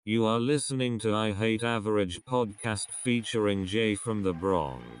You are listening to I Hate Average podcast featuring Jay from the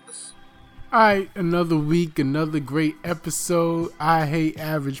Bronx. All right, another week, another great episode. I Hate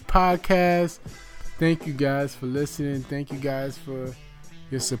Average podcast. Thank you guys for listening. Thank you guys for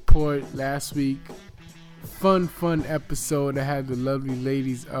your support last week. Fun episode. I had the lovely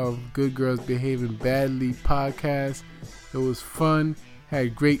ladies of Good Girls Behaving Badly podcast. It was fun.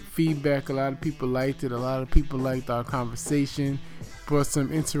 Had great feedback. A lot of people liked it. A lot of people liked our conversation. Brought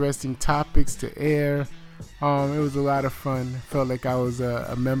some interesting topics to air. It was a lot of fun. Felt like I was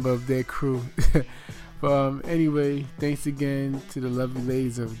a member of their crew. But anyway, thanks again to the lovely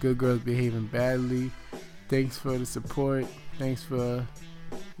ladies of Good Girls Behaving Badly. Thanks for the support. Thanks for,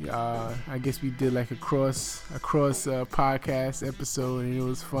 I guess we did like a cross podcast episode, and it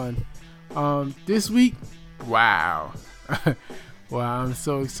was fun. This week, wow. Wow, I'm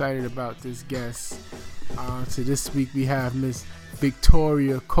so excited about this guest. So this week we have Miss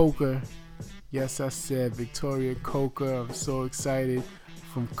Victoria Coker. Yes, I said Victoria Coker. I'm so excited,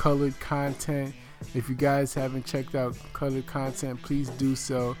 from Colored Content. If you guys haven't checked out Colored Content, please do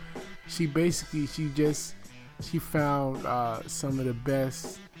so. She found some of the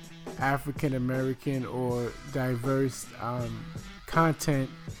best African American or diverse content,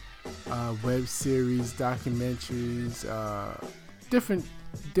 web series, documentaries, different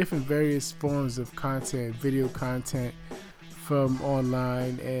various forms of content, video content from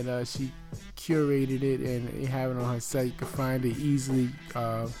online, and she curated it and you have it on her site. You can find it easily.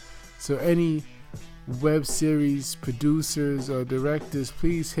 So any web series producers or directors,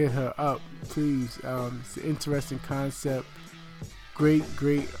 please hit her up. Please, it's an interesting concept. Great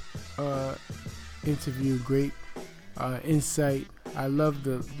interview. Great insight. I love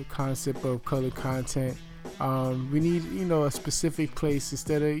the concept of colored content. We need, a specific place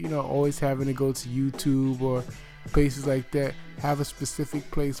instead of, always having to go to YouTube or places like that. Have a specific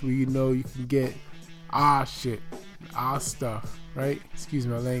place where you can get our shit, our stuff, right? Excuse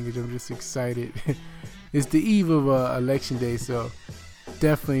my language, I'm just excited. It's the eve of election day, so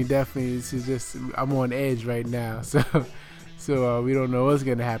definitely this is just, I'm on edge right now. So we don't know what's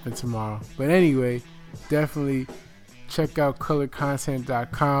gonna happen tomorrow, but anyway, definitely check out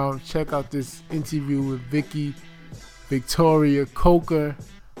colorcontent.com. Check out this interview with Victoria Coker.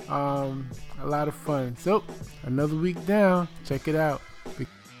 A lot of fun. So, another week down. Check it out.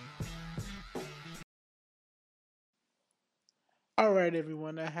 All right,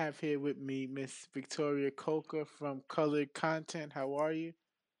 everyone. I have here with me Miss Victoria Coker from Colored Content. How are you?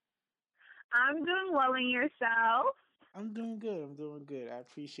 I'm doing well in yourself. I'm doing good. I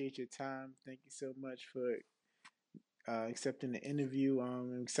appreciate your time. Thank you so much for accepting the interview.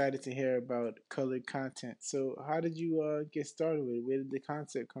 I'm excited to hear about Colored Content. So, how did you get started with it? Where did the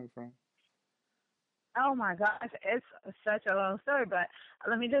concept come from? Oh my gosh, it's such a long story, but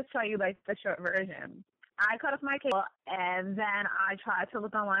let me just tell you like the short version. I cut off my cable and then I tried to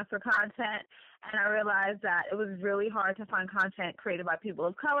look online for content and I realized that it was really hard to find content created by people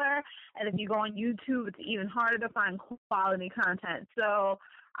of color. And if you go on YouTube, it's even harder to find quality content. So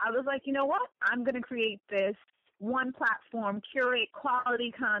I was like, you know what? I'm going to create this one platform, curate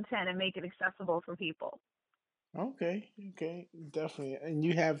quality content and make it accessible for people. Okay, definitely. And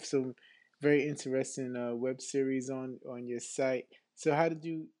you have some very interesting web series on your site. So how did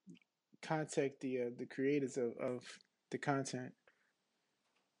you contact the creators of the content?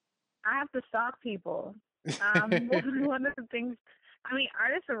 I have to stalk people. One of the things, I mean,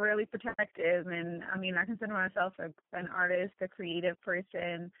 artists are really protective, and I mean, I consider myself an artist, a creative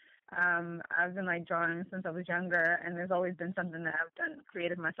person. I've been like drawing since I was younger, and there's always been something that I've done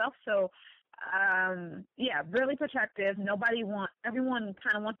creative myself. So, yeah, really protective. Everyone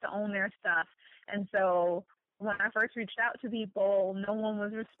kind of wants to own their stuff, and so when I first reached out to people, no one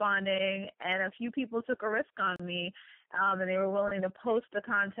was responding, and a few people took a risk on me, and they were willing to post the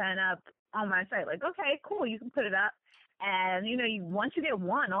content up on my site. Like, okay, cool, you can put it up. And once you get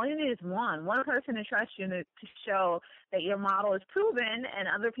one, all you need is one person to trust you to show that your model is proven. And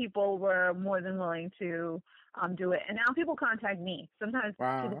other people were more than willing to do it. And now people contact me. Sometimes people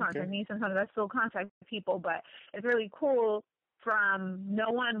Wow. contact Okay. me. Sometimes I still contact people. But it's really cool from no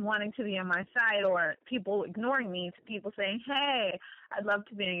one wanting to be on my site or people ignoring me to people saying, hey, I'd love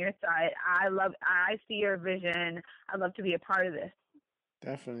to be on your site. I see your vision. I'd love to be a part of this.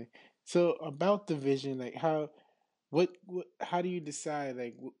 Definitely. So about the vision, like how do you decide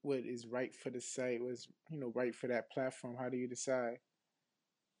like what is right for the site? What's right for that platform? How do you decide?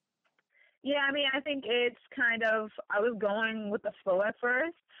 Yeah, I mean, I think it's kind of, I was going with the flow at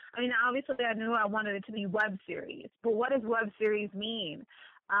first. I mean, obviously I knew I wanted it to be web series, but what does web series mean?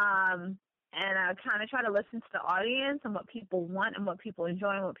 Um, and kind of try to listen to the audience and what people want and what people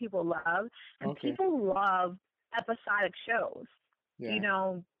enjoy and what people love. And Okay. people love episodic shows. Yeah. You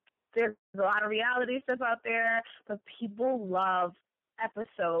know, there's a lot of reality stuff out there, but people love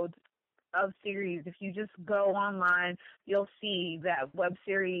episodes of series. If you just go online, you'll see that web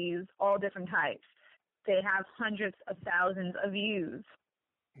series, all different types, they have hundreds of thousands of views.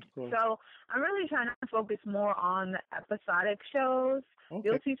 Of course. So I'm really trying to focus more on the episodic shows. Okay.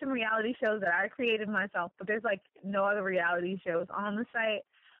 You'll see some reality shows that I created myself, but there's like no other reality shows on the site,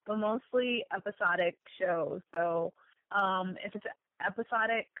 but mostly episodic shows. So if it's an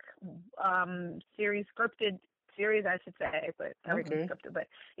episodic series, scripted series, I should say, but everything's Okay. scripted. But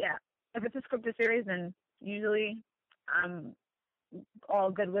yeah, if it's a scripted series, then usually I'm all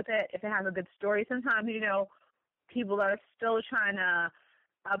good with it. If it has a good story, sometimes, you know, people are still trying to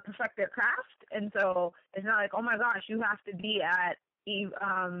perfect their craft, and so it's not like, oh my gosh, you have to be at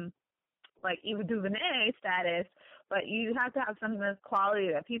like Eva DuVernay status, but you have to have something that's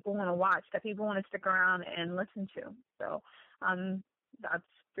quality that people want to watch, that people want to stick around and listen to. So that's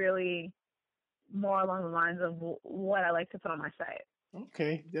really more along the lines of what I like to put on my site.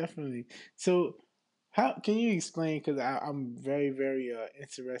 Okay, definitely. So, how can you explain? Because I'm very, very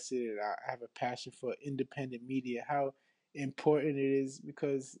interested, and I have a passion for independent media. How important it is,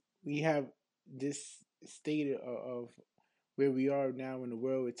 because we have this state of where we are now in the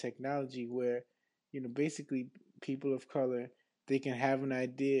world with technology, where basically people of color, they can have an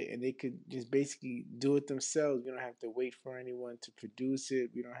idea and they could just basically do it themselves. We don't have to wait for anyone to produce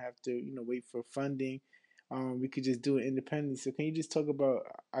it. We don't have to wait for funding. We could just do it independently. So can you just talk about,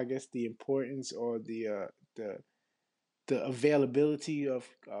 I guess, the importance or the availability of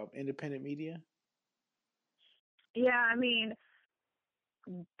independent media? Yeah, I mean,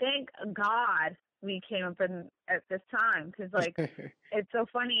 thank God we came up at this time, because like it's so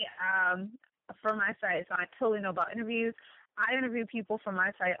funny. For my site, so I totally know about interviews. I interview people from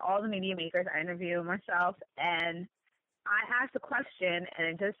my site, all the media makers. I interview myself, and I asked a question, and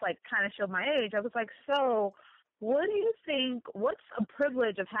it just like kind of showed my age. I was like, so what do you think, what's a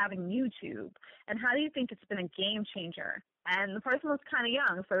privilege of having YouTube, and how do you think it's been a game changer? And the person was kind of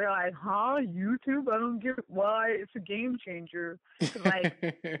young, so they're like, huh, YouTube? I don't get why it's a game changer. 'Cause, like,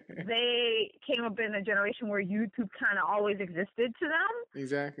 they came up in a generation where YouTube kind of always existed to them.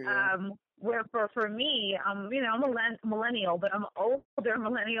 Exactly. Yeah. Where for me, I'm a millennial, but I'm an older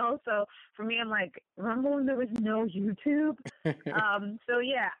millennial. So for me, I'm like, remember when there was no YouTube? So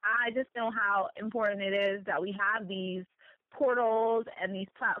yeah, I just know how important it is that we have these portals and these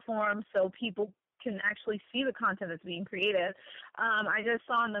platforms so people can actually see the content that's being created. I just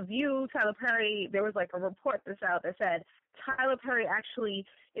saw on The View, Tyler Perry, there was like a report that's out that said Tyler Perry actually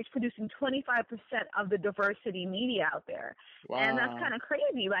is producing 25% of the diversity media out there. Wow. And that's kind of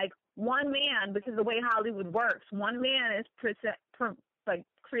crazy. Like, one man, because the way Hollywood works, one man is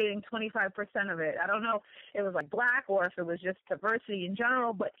creating 25% of it. I don't know if it was like black or if it was just diversity in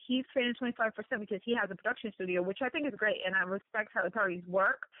general, but he's creating 25% because he has a production studio, which I think is great, and I respect Tyler Perry's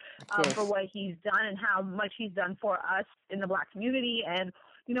work for what he's done and how much he's done for us in the black community, and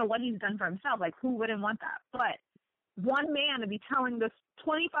what he's done for himself. Like, who wouldn't want that? But one man to be telling this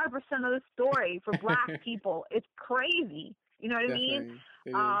 25% of the story for black people, it's crazy. You know what I mean? It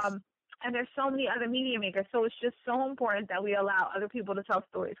is. And there's so many other media makers, so it's just so important that we allow other people to tell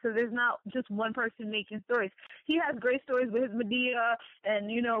stories, because there's not just one person making stories. He has great stories with his Medea, and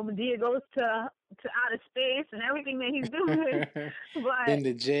Medea goes to outer space and everything that he's doing. But been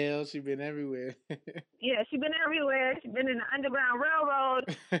to jail, she's been everywhere. Yeah, she's been everywhere. She's been in the Underground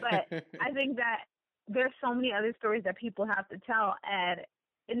Railroad. But I think that there's so many other stories that people have to tell, and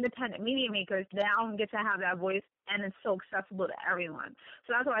independent media makers now get to have that voice, and it's so accessible to everyone.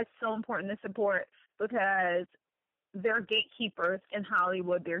 So that's why it's so important to support, because they're gatekeepers in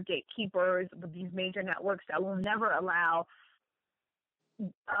Hollywood. They're gatekeepers with these major networks that will never allow,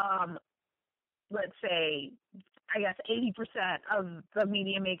 let's say, I guess 80% of the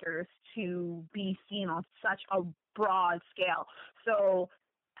media makers to be seen on such a broad scale. So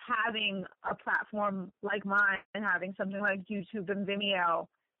having a platform like mine and having something like YouTube and Vimeo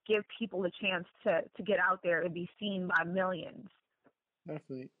give people a chance to get out there and be seen by millions.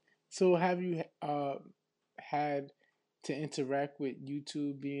 Definitely. So have you had to interact with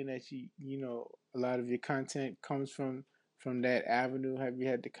YouTube, being that a lot of your content comes from that avenue? Have you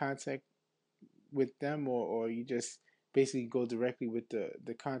had to contact with them, or you just basically go directly with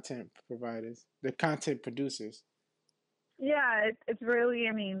the content providers, the content producers? Yeah, it's really,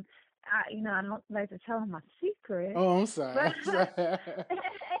 I mean, I don't like to tell them my secret. Oh, I'm sorry.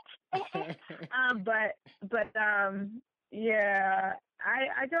 But Yeah,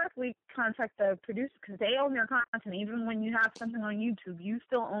 I directly contact the producer because they own your content. Even when you have something on YouTube, you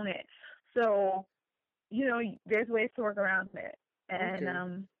still own it. So there's ways to work around it. And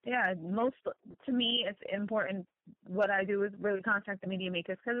Okay. yeah, most to me, it's important. What I do is really contact the media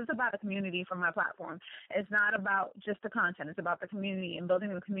makers because it's about a community for my platform. It's not about just the content. It's about the community and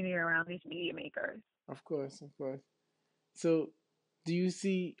building the community around these media makers. Of course, of course. So, do you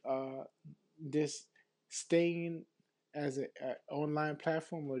see this staying as a online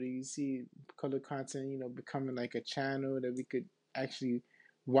platform, or do you see color content, becoming like a channel that we could actually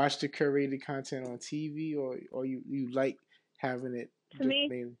watch the curated content on TV, or you like having it To just me,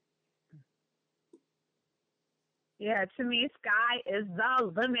 mainly? yeah, to me, sky is the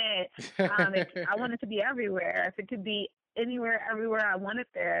limit. I want it to be everywhere. If it could be anywhere, everywhere, I want it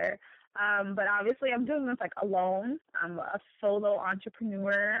there. But obviously, I'm doing this like alone. I'm a solo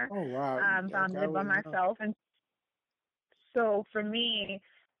entrepreneur. Oh wow! So I'm Okay, I live by wouldn't know. myself, and so for me,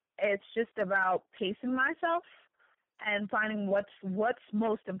 it's just about pacing myself and finding what's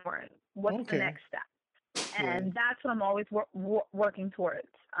most important. What's the Okay, next step? yeah, And that's what I'm always working towards.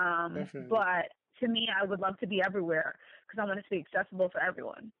 definitely, But to me, I would love to be everywhere because I want it to be accessible for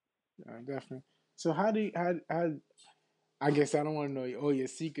everyone. definitely. So how do you, how I guess I don't want to know all your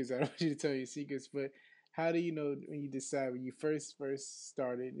secrets. I don't want you to tell your secrets, but how do you know when you decide when you first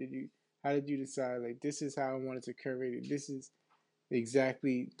started? How did you decide like this is how I wanted to curate it? This is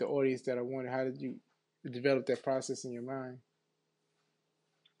exactly the audience that I wanted. How did you develop that process in your mind?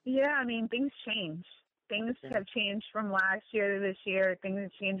 Yeah, I mean, things change. Things Okay. have changed from last year to this year. Things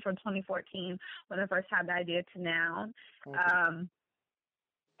have changed from 2014 when I first had the idea to now. Okay. Um,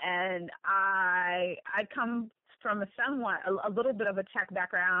 and I come from a little bit of a tech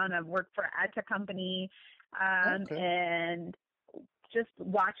background. I've worked for an ad tech company, Okay. and just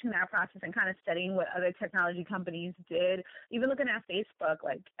watching that process and kind of studying what other technology companies did. Even looking at Facebook,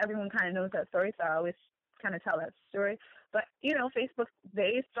 like everyone kind of knows that story, so I always kind of tell that story. But Facebook,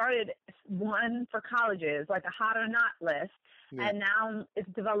 they started one for colleges, like a hot or not list, Yeah. and now it's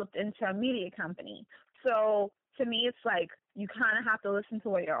developed into a media company. So to me, it's like you kind of have to listen to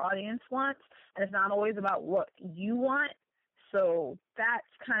what your audience wants, and it's not always about what you want. So that's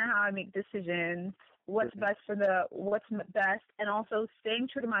kind of how I make decisions. Right. What's best, and also staying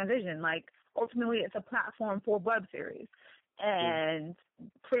true to my vision. Like ultimately, it's a platform for web series, Yeah. and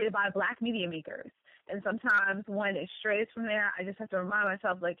created by Black media makers. And sometimes when it strays from there, I just have to remind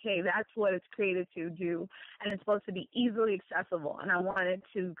myself, like, hey, that's what it's created to do, and it's supposed to be easily accessible, and I want it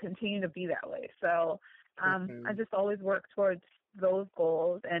to continue to be that way. So I Definitely. just always work towards those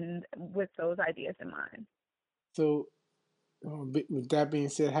goals and with those ideas in mind. So, with that being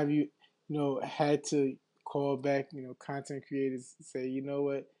said, have you, had to call back, content creators, say, you know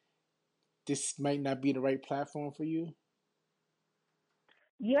what, this might not be the right platform for you?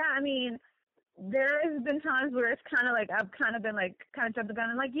 Yeah, I mean, there has been times where it's kind of like I've kind of been like kind of jumped the gun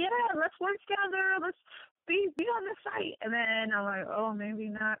and like, yeah, let's work together, let's be on the site, and then I'm like, oh, maybe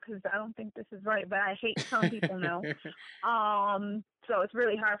not because I don't think this is right. But I hate telling people no. So it's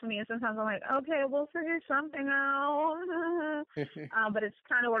really hard for me, and sometimes I'm like, okay, we'll figure something out. But it's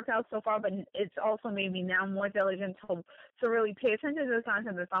kind of worked out so far. But it's also made me now more diligent to really pay attention to the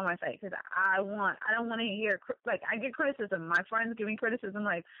content that's on my site because I don't want to hear like I get criticism. My friends give me criticism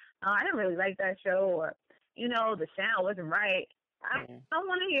like, oh, I didn't really like that show, or the sound wasn't right. I Yeah. don't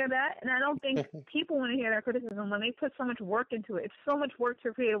want to hear that, and I don't think people want to hear that criticism when they put so much work into it. It's so much work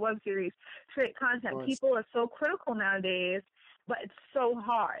to create a web series, create Of content. course. People are so critical nowadays, but it's so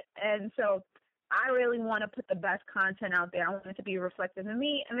hard. And so I really want to put the best content out there. I want it to be reflective of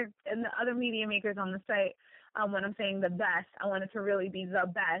me and the other media makers on the site. When I'm saying the best, I want it to really be the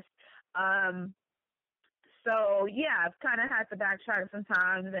best. Um, so yeah, I've kind of had to backtrack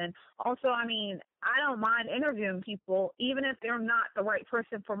sometimes, and also, I mean, I don't mind interviewing people even if they're not the right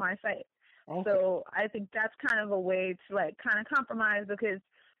person for my site. Okay. So I think that's kind of a way to like kind of compromise because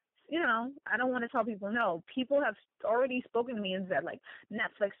I don't want to tell people no. People have already spoken to me and said like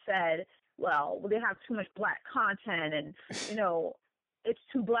Netflix said, well, they have too much black content and it's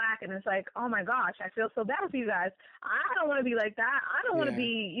too black, and it's like, oh my gosh, I feel so bad for you guys. I don't want to be like that. I don't want to Yeah,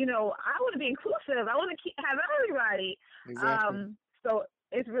 be, I want to be inclusive. I want to have everybody. exactly. So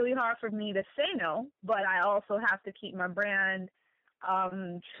it's really hard for me to say no, but I also have to keep my brand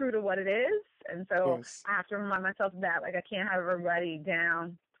true to what it is, and Of so course. I have to remind myself of that. Like I can't have everybody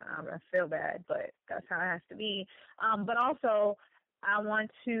down. I feel bad, but that's how it has to be. But also, I want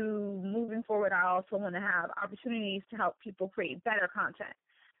to, moving forward, I also want to have opportunities to help people create better content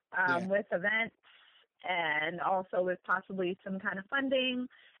Yeah. with events and also with possibly some kind of funding.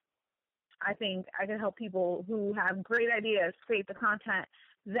 I think I can help people who have great ideas create the content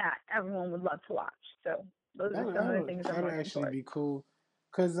that everyone would love to watch. So those are some of the things I'm That'll working actually towards. be cool,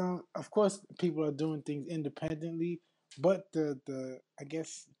 because of course people are doing things independently, but the I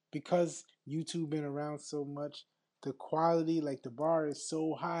guess because YouTube been around so much, the quality, like the bar is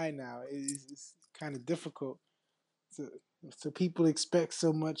so high now. It's kind of difficult. So so people expect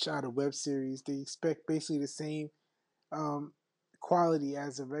so much out of web series. They expect basically the same um, quality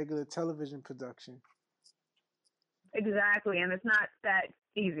as a regular television production. Exactly, and it's not that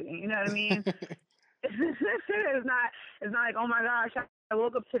easy. You know what I mean? It's not like, oh my gosh, I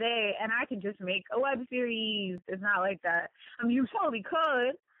woke up today and I can just make a web series. It's not like that. I mean, you totally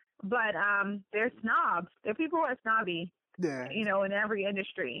could, but they're snobs. They're people who are snobby, Yeah, you know, in every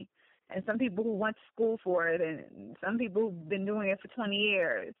industry. And some people who went to school for it, and some people who've been doing it for 20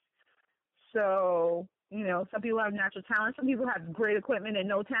 years. So, you know, some people have natural talent. Some people have great equipment and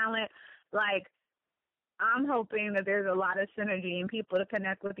no talent. Like, I'm hoping that there's a lot of synergy and people to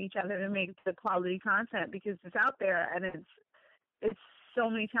connect with each other to make the quality content, because it's out there and it's so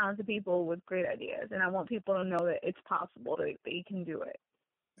many talented people with great ideas, and I want people to know that it's possible that they can do it.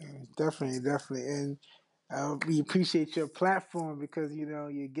 definitely, definitely, and we appreciate your platform because you know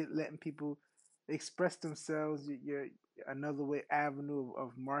you get letting people express themselves. You're another way avenue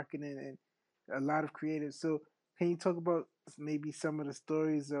of marketing and a lot of creatives. So, can you talk about maybe some of the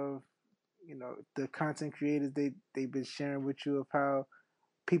stories of the content creators they've been sharing with you of how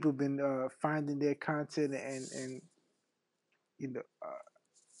people been finding their content and you know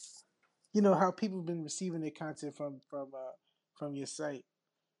uh, how people been receiving their content from your site.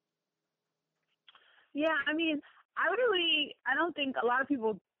 Yeah, I mean, I don't think a lot of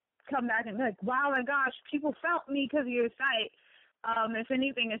people come back and be like, wow, my gosh, people felt me because of your site. If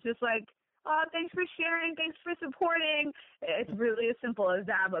anything, it's just like, oh, thanks for sharing, thanks for supporting. It's really as simple as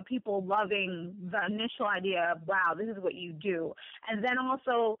that, but people loving the initial idea of, wow, this is what you do. And then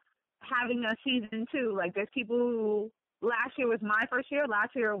also having a season two. Like, there's people who, last year was my first year,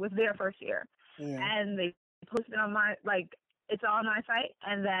 last year was their first year. Yeah. And they posted on my, like, it's on my site,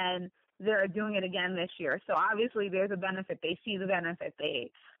 and then they're doing it again this year. So obviously there's a benefit. They see the benefit. They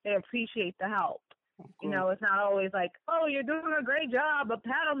appreciate the help. You know, it's not always like, oh, you're doing a great job, a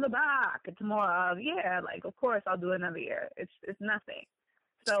pat on the back. It's more of, yeah, like, of course I'll do another year. It's nothing.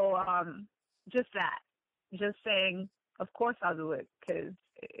 So just that. Just saying, of course I'll do it because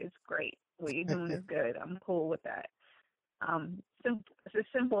it's great. What you're doing is good. I'm cool with that. It's as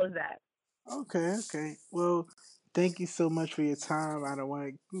simple as that. Okay, okay. Well, thank you so much for your time. I don't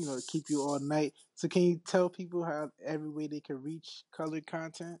want to, keep you all night. So, can you tell people how every way they can reach colored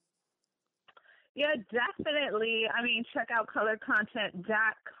content? Yeah, definitely. I mean, check out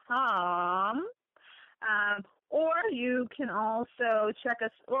coloredcontent.com. Or you can also check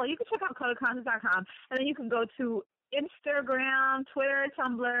us, well, you can check out coloredcontent.com, and then you can go to Instagram, Twitter,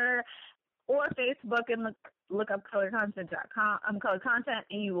 Tumblr, or Facebook and look up coloredcontent.com, colored content,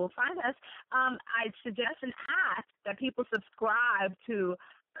 and you will find us. I'd suggest and ask that people subscribe to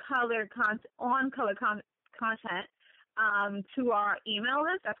colored content to our email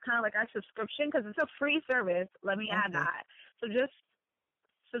list. That's kind of like our subscription because it's a free service. Let me add that. So just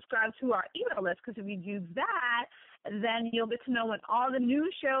subscribe to our email list, because if you do that, then you'll get to know when all the new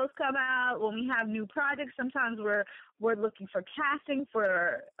shows come out, when we have new projects. Sometimes we're looking for casting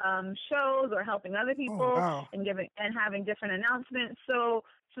for shows or helping other people and having different announcements. So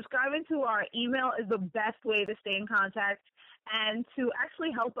subscribing to our email is the best way to stay in contact and to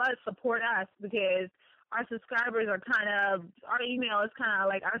actually help us support us, because our subscribers are our email is kind of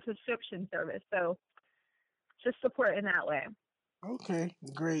like our subscription service. So just support in that way. Okay,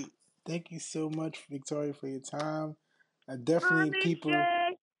 great. Thank you so much, Victoria, for your time. No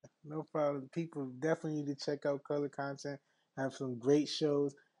problem. People definitely need to check out Color Content. Have some great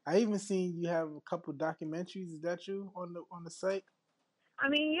shows. I even seen you have a couple documentaries. Is that you on the site? I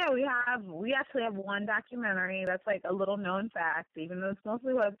mean, yeah, we actually have one documentary that's like a little known fact, even though it's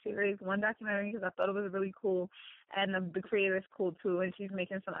mostly web series. One documentary because I thought it was really cool, and the creator is cool too, and she's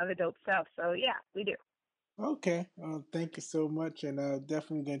making some other dope stuff. So yeah, we do. Okay, thank you so much, and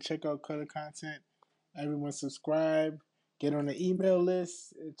definitely gonna check out Color Content. Everyone subscribe, get on the email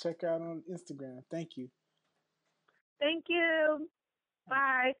list, and check out on Instagram. Thank you. Thank you.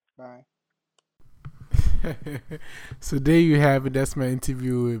 Bye. Bye. So there you have it. That's my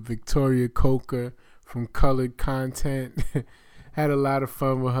interview with Victoria Coker from Colored Content. Had a lot of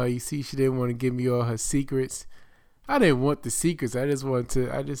fun with her. You see, she didn't want to give me all her secrets. I didn't want the secrets. I just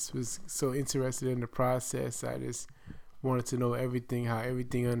was so interested in the process. I just wanted to know everything, how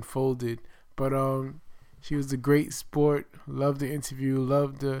everything unfolded. But she was a great sport. Loved the interview.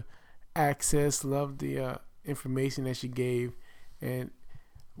 Loved the access, love the information that she gave, and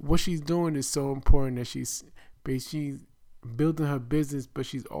what she's doing is so important. That she's building her business, but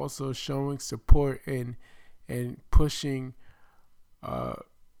she's also showing support and pushing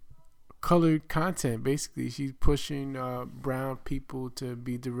colored content. Basically, she's pushing brown people to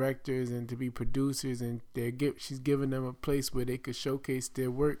be directors and to be producers, and she's giving them a place where they could showcase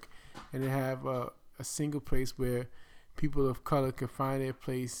their work, and they have a single place where people of color can find their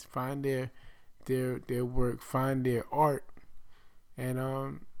place, find their work, find their art. And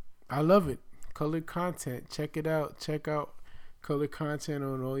I love it. Colored content, check it out. Check out colored content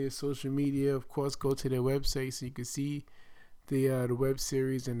on all your social media. Of course, go to their website so you can see the web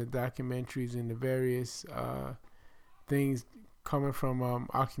series and the documentaries and the various things coming from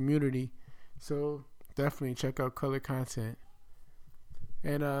our community. So definitely check out colored content.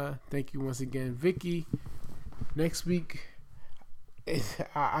 And thank you once again, Vicky. Next week,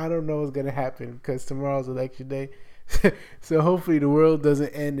 I don't know what's gonna happen because tomorrow's election day. So hopefully the world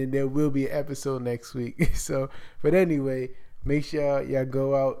doesn't end and there will be an episode next week. So, but anyway, make sure y'all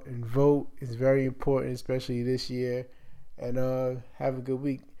go out and vote. It's very important, especially this year. And have a good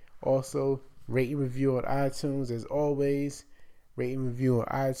week. Also, rate and review on iTunes as always. Rate and review on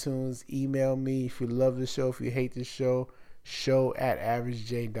iTunes. Email me if you love the show, if you hate the show.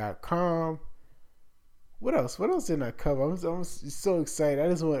 show@averagej.com. What else? What else did I cover? I'm so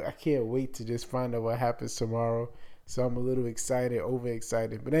excited. I can't wait to just find out what happens tomorrow. So I'm a little excited,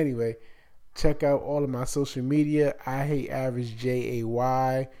 overexcited. But anyway, check out all of my social media. I Hate Average JAY,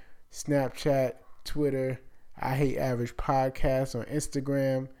 Snapchat, Twitter. I Hate Average Podcast on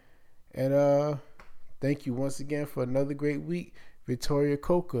Instagram. And thank you once again for another great week. Victoria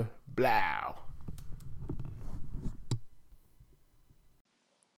Coker. Blow.